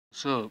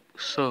Sup?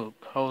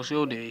 How was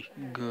your day?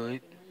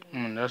 Good.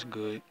 That's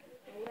good.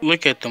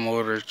 Look at them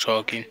over there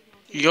talking.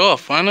 Y'all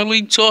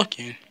finally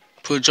talking.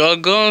 Put your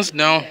guns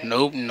down.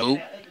 Nope.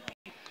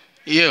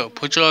 Yeah,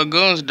 put your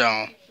guns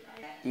down.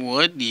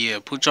 What? Yeah,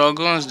 put your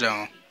guns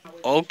down.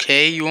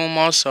 Okay, you on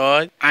my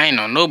side? I ain't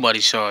on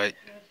nobody's side.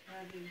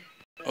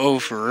 Oh,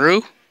 for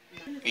real?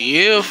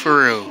 Yeah,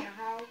 for real.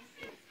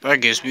 I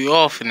guess we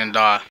all finna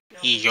die.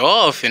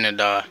 Y'all finna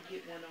die.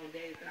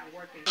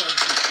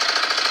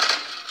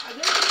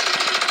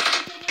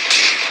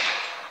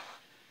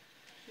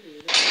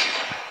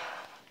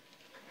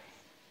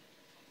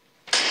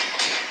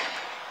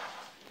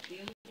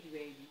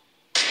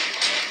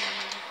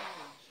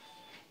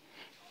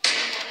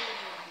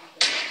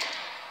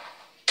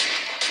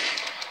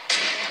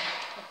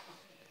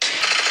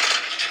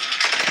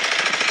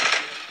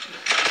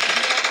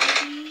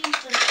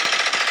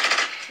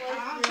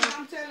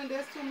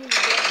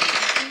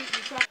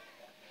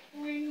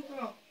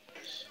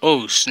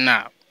 Oh,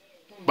 snap.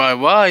 Bye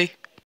bye.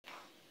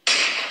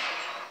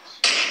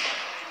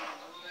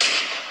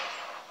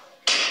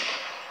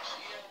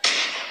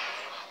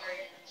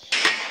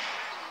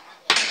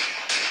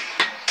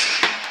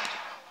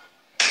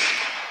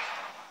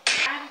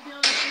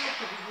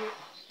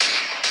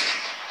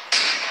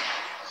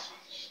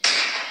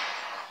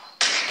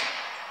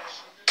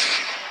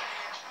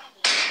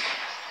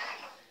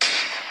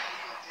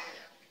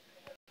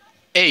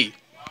 Hey.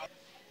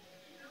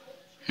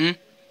 Hmm?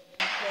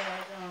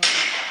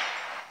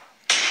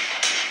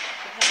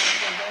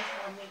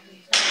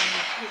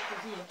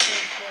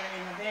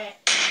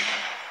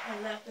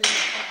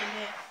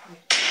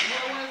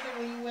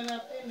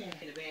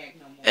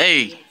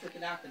 Hey.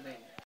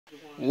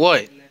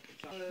 What?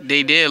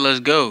 They did, let's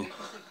go.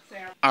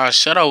 I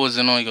said I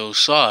wasn't on your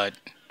side.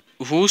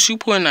 Who's you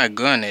pointing that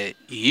gun at?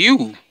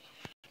 You.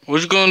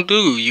 What you gonna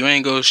do? You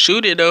ain't gonna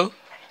shoot it though.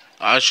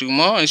 I'll shoot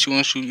mine, she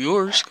won't shoot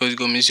yours, cause you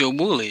gonna miss your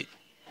bullet.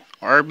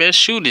 Alright, best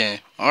shoot then.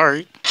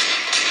 Alright.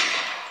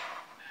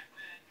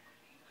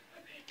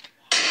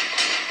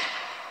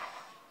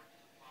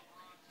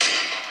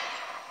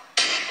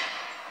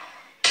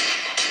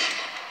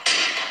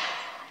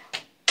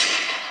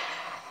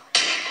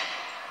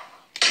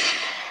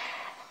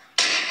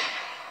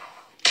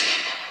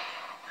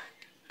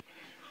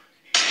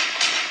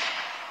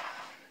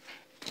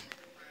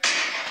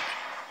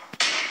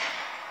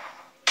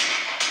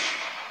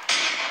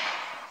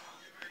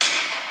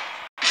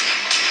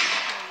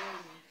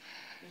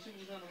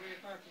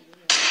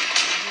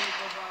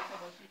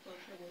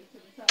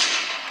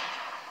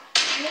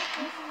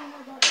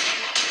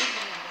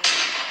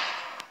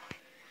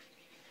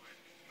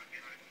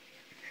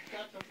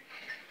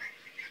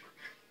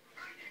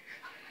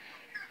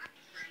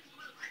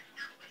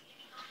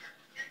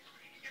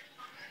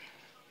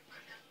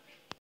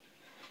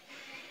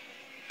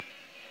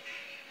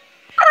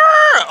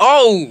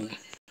 Oh!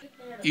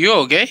 You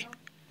okay?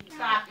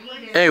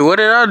 Hey, what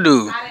did I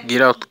do?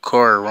 Get out the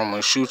car or I'm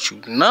gonna shoot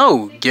you.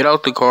 No! Get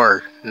out the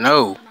car.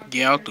 No!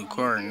 Get out the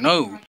car.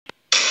 No!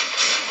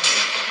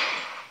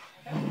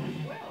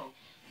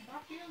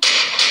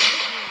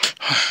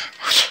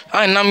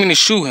 I did not mean to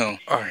shoot him.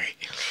 Alright.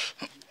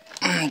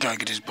 Gotta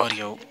get his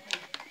buddy out.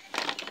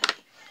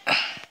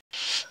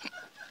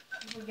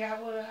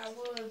 Forgot what I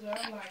was.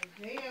 I'm like,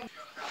 damn.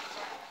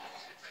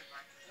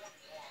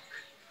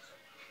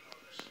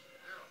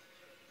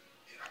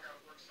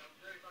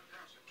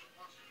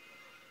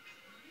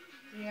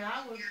 Yeah,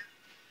 I was.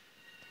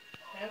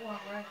 That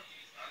wasn't right.